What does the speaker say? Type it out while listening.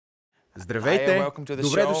Здравейте!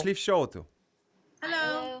 Добре дошли в шоуто!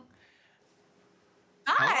 Hello.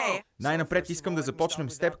 Hi. Най-напред искам да започнем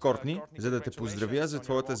с теб, Кортни, за да те поздравя за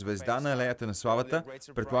твоята звезда на алеята на славата.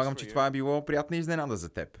 Предполагам, че това е било приятна изненада за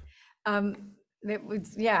теб.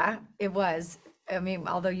 Yeah, it was. I mean,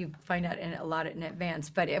 although you find out a lot in advance,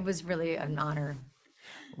 but it was really an honor.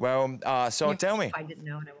 Well, so tell me. I didn't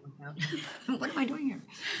know and I won't know. What am I doing here?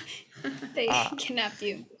 They kidnapped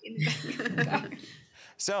you in the car.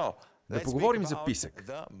 So, Да поговорим за писък.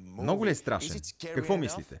 Много ли е страшен? Какво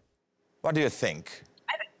мислите? What do you think?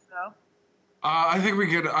 I think so. I think we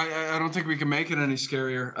could. I don't think we can make it any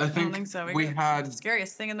scarier. I I don't think so. we had. The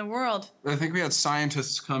scariest thing in the world. I think we had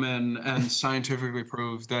scientists come in and scientifically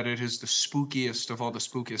prove that it is the spookiest of all the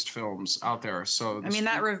spookiest films out there. So I mean,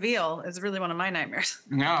 that reveal is really one of my nightmares.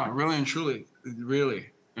 Yeah, really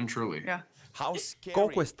and truly. Yeah. How scary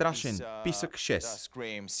Колко е страшен is, писък 6?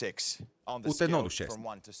 Scream 6 on the От 1 до scale 6. from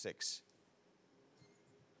 1 to 6?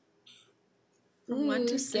 From 1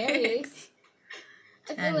 to 6.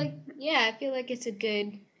 I feel like it's a good.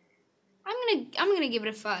 I'm gonna give it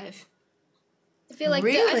a 5. I feel like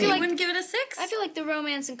Really? I feel You like wouldn't give it a 6? I feel like the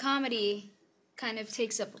romance and comedy kind of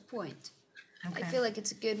takes up a point. Okay. I feel like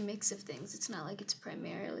it's a good mix of things. It's not like it's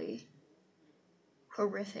primarily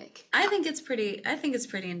horrific. I think it's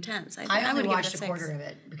pretty intense. I would only give watched it a quarter of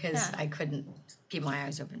it because Yeah. I couldn't keep my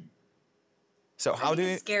eyes open. So how do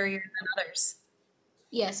you... It's scarier than others.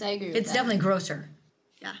 Yes, I agree with It's that. definitely grosser.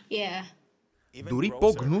 Yeah. Yeah, Дори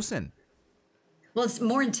по-гнусен. Well, it's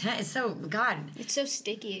more intense. It's so, God, it's so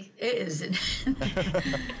sticky. it is.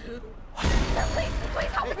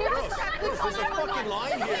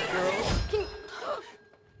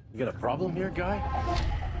 You got a problem here, guy?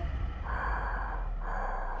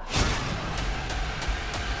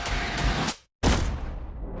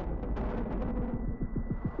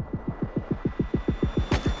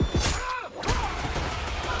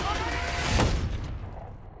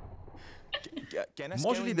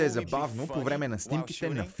 Може ли да е забавно по време на снимките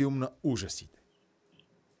на филм на ужасите?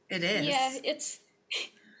 It is. Yeah, it's.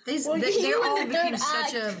 They all became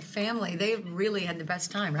such a family. They really had the best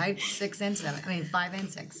time, right? 6 and 7. I mean, 5 and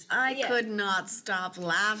 6. I could not stop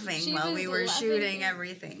laughing She while was we were laughing. shooting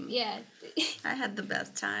everything. Yeah. I had the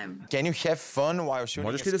best time. Can you have fun while shooting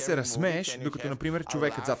Можеш ли да се разсмееш, докато, например,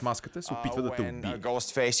 човекът зад маската се опитва да те when a убие? ghost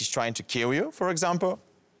face is trying to kill you, for example?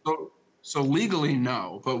 So legally,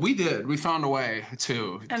 no, but we did. We found a way to,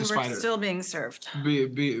 And despite we're it still being served.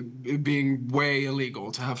 being way illegal,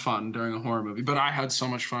 to have fun during a horror movie. But I had so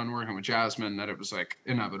much fun working with Jasmine that it was like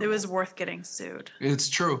inevitable. It was worth getting sued. It's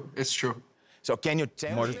true. It's true. So can you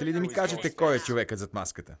tell Можете ли да ми кажете кой е човекът зад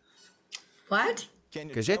маската? What?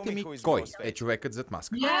 Кажете ми кой е човекът зад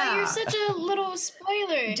маската. You're such a little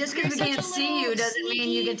spoiler. Just because we You're such can't a see you little doesn't mean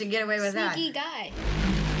you get to get away with that. sneaky guy.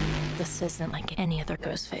 This isn't like any other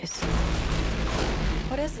ghost face.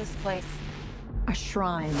 What is this place? A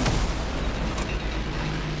shrine.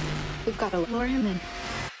 We've got to lure him in.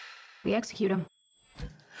 We execute him.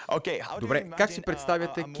 Добре, как си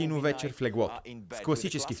представяте киновечер в леглото? С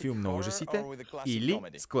класически филм на ужасите или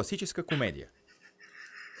с класическа комедия?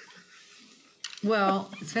 Well,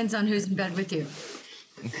 it depends on who's in bed with you.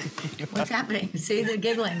 What's happening? See, they're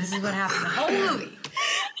giggling. This is what happened. The whole movie.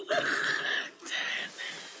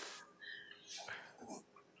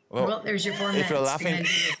 Well, there's your 4 minutes. if you're laughing...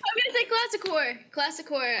 I'm gonna say classic horror. Classic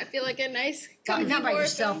horror. I feel like a nice. Not by horror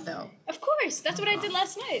yourself, film. though. Of course, that's what I did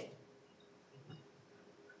last night.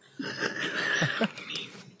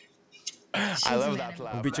 I love that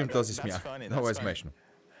laugh. Обичам този смях. Много е смешно.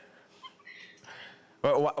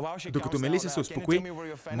 Докато Мелиса се успокои,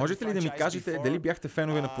 можете ли да ми кажете дали бяхте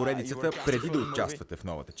фенове на поредицата преди да участвате в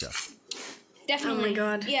новата част? Definitely. Oh my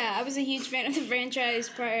God. Yeah, I was a huge fan of the franchise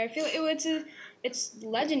prior. I feel it's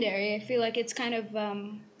legendary. I feel like it's kind of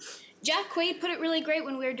Jack Quaid put it really great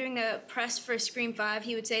when we were doing the press for Scream 5.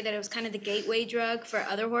 He would say that it was kind of the gateway drug for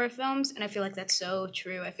other horror films, and I feel like that's so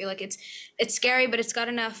true. I feel like it's scary, but it's got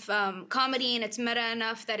enough comedy and it's meta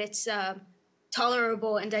enough that it's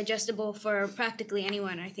tolerable and digestible for practically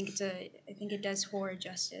anyone. I think it does horror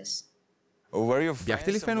justice.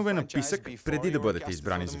 Бяхте ли фенове на писък преди да бъдете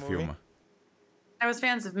избрани за филма? I was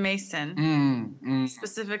fans of Meysъn,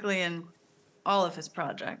 specifically in all of his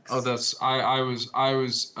projects. Oh, I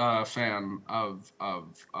was a fan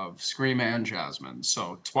of Scream and Jasmine. So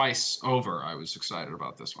twice over, I was excited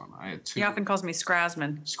about this one. I had 2. He often calls me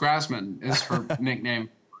Scrasman. Scrasman is her nickname.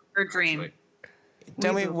 Her dream.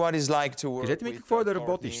 Tell me what it's like to work Кажете ми какво е да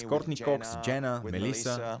работиш с Кортни, Кокс, Джена,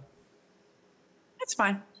 Мелиса. It's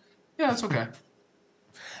fine. Yeah, it's okay.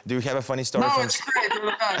 Do you have a funny story? No, from... it's great. They're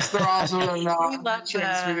the best. They're awesome. And We love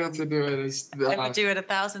chance we got to do it. I would do it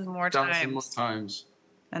 1,000 more times.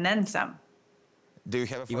 And then some. Do you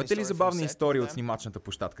have a funny Имате ли story забавни from set истории with от them? снимачната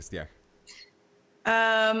площадка с тях?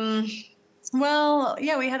 Well,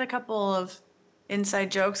 yeah, we had a couple of inside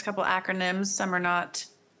jokes, a couple acronyms. Some are not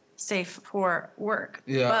safe for work.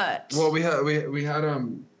 Yeah. But Well, we had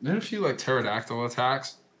a few like pterodactyl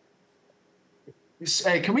attacks.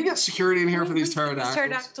 Hey, can we get security in here for these pterodactyls?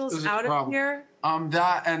 Pterodactyls out of here.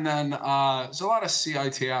 That and then there's a lot of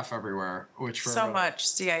CITF everywhere, which for So much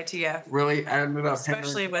CITF. really ended up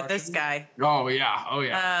Especially with this guy. Oh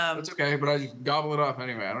yeah. That's okay, but I just gobble it up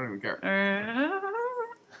anyway. I don't even care.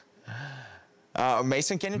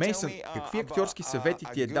 Мейсън, can you Мейсън, tell me, какви актьорски съвети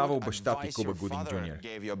ти е давал баща ти Куба Гудинг Джуниор?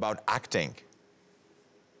 gave you about acting?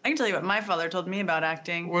 I can tell you what my father told me about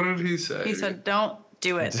acting. What did he say? He said, "Don't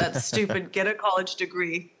do it. That's stupid. Get a college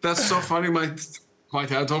degree." That's so funny. My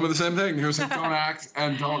dad told me the same thing. He was like, don't act and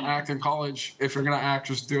don't act in college. If you're going to act,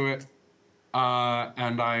 just do it.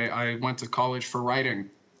 And I went to college for writing.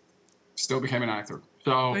 Still became an actor.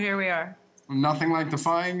 So Well, here we are. nothing like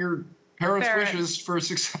defying your parents' Fair. wishes for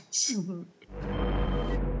success.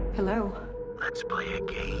 Hello. Let's play a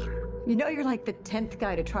game. You know you're like the 10th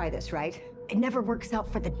guy to try this, right? It never works out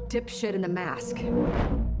for the dipshit in the mask.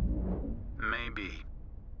 Maybe.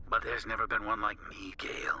 But there's never been one like me,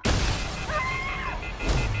 Gail.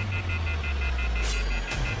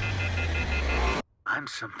 I'm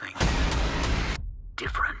something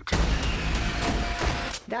different.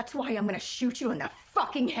 That's why I'm gonna shoot you in the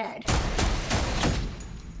fucking head.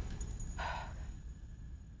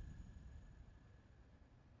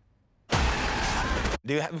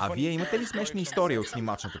 А вие имате ли смешни истории от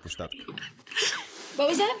снимачната площадка? What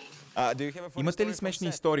was that? Do you have a funny Имате story ли from смешни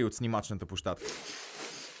set? истории от снимачната площадка?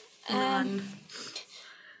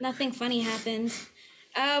 Nothing funny happened.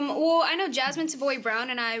 Well, I know Jasmine, Savoy, Brown,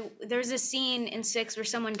 and I, there's a scene in 6 where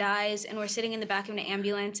someone dies and we're sitting in the back of an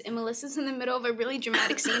ambulance and Melissa's in the middle of a really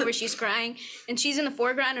dramatic scene where she's crying and she's in the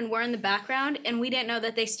foreground and we're in the background and we didn't know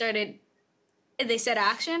that they said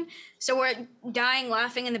action. So we're dying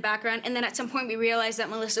laughing in the background and then at some point we realized that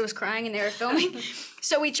Melissa was crying and they were filming.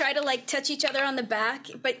 So we tried to like touch each other on the back,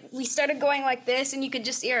 but we started going like this and you could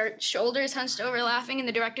just see our shoulders hunched over laughing and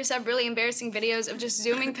the directors have really embarrassing videos of just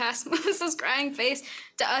zooming past Melissa's crying face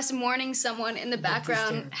to us mourning someone in the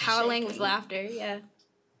background howling with laughter. Yeah.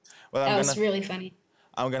 Well, That was really funny.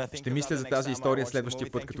 Ще мисля за тази история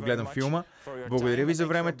следващия път, като гледам филма. Благодаря ви за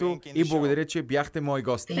времето и благодаря, че бяхте мои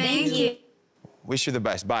гости. Thank you. Wish you the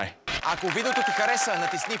best. Bye. Ако видеото ти хареса,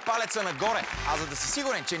 натисни палеца нагоре. А за да си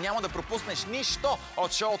сигурен, че няма да пропуснеш нищо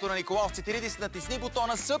от шоуто на Николаос Цитиридис, натисни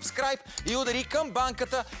бутона Subscribe и удари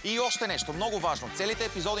камбанката. И още нещо много важно. Целите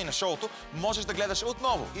епизоди на шоуто можеш да гледаш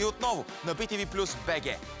отново и отново на BTV+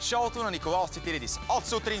 BG. Шоуто на Николаос Цитиридис. От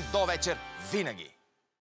сутрин до вечер винаги.